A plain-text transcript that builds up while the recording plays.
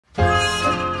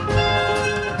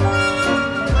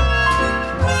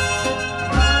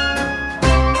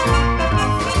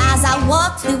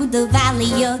the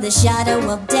valley of the shadow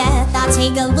of death. I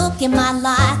take a look in my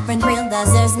life and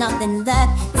realize there's nothing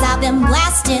left. 'Cause I've been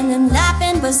blasting and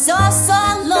laughing for so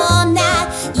long now.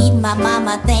 Even my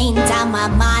mama thinks how my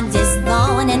mind is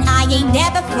gone, and I ain't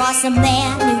never crossed a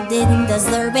man who didn't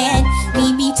deserve it.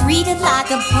 Me be treated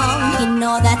like a punk, you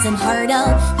know that's unheard of.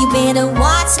 You better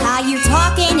watch how you're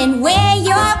talking and where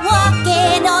you're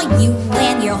walking, or you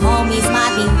and your homies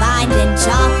might be blind and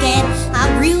chalking. I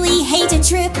really hate to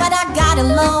trip, but I gotta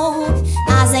load.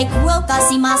 As I croak, I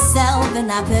see myself in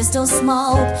that pistol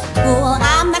smoke. Well,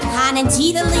 I'm the kind of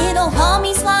G the little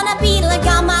homies wanna be, like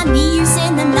on my knees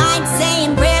in the night,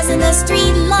 saying prayers in the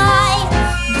street light.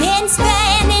 Been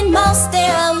spending most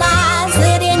their lives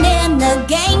living in the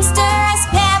gangster's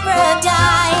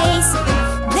paradise.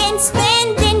 Been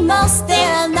spending most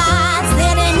their lives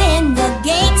living in the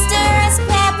gangster's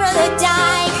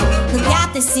paradise. Look at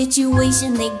the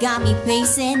situation they got me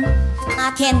facing.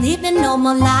 I can't live a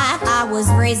normal life, I was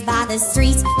raised by the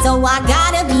streets, so I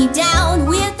gotta be down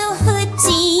with the hood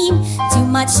team. Too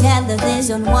much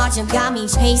television watching got me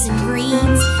chasing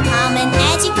dreams. I'm an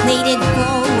educated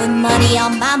fool with money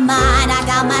on my mind. I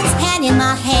got my tan in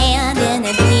my hand and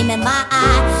a gleam in my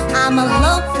eye. I'm a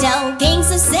low-down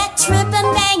gangster, set tripping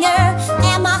banger,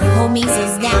 and my homies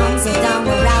is down, so don't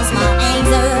arouse my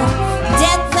anger.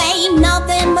 Death ain't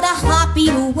nothing but a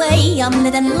heartbeat away. I'm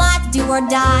living life, do or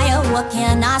die, what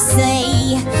can I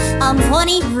say? I'm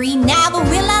 23 now, but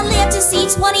will I live to see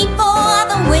 24?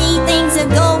 The way things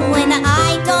are going,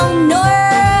 I don't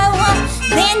know.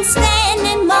 Been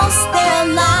spending most their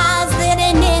lives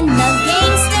living in the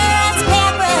gangster's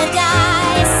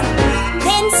paradise.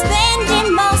 Been spending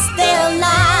most their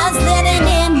lives living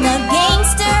in the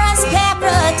gangster's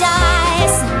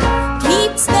paradise.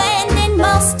 Keep spending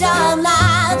most our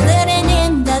lives living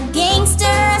in the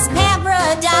gangster's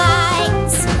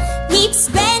paradise. Keep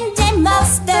spending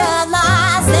most our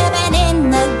lives living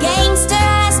in the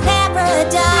gangster's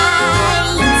paradise.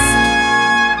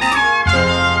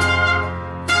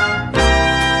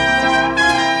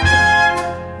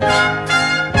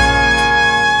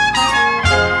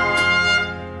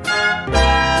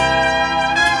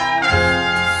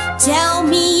 Tell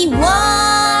me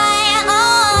why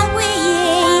are we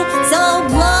so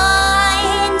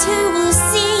blind to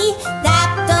see that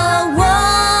the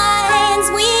ones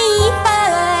we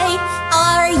hurt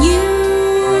are you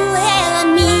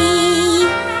and me?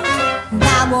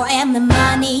 Power and the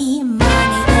money,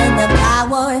 money and the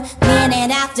power,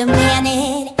 minute after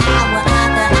minute, hour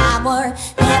after hour.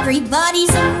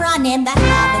 Everybody's running, but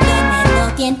haven't been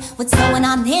looking what's going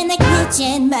on in the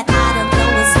kitchen, but I don't know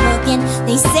what's looking.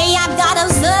 They say I've gotta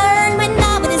learn, but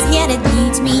nobody's here to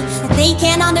teach me. If they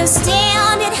can't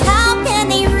understand it, how can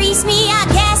they reach me? I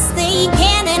guess they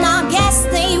can, and I guess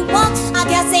they won't. I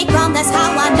guess they come, that's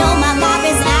how I know my life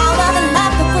is out of the love.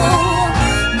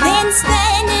 Been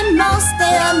spending most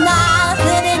their lives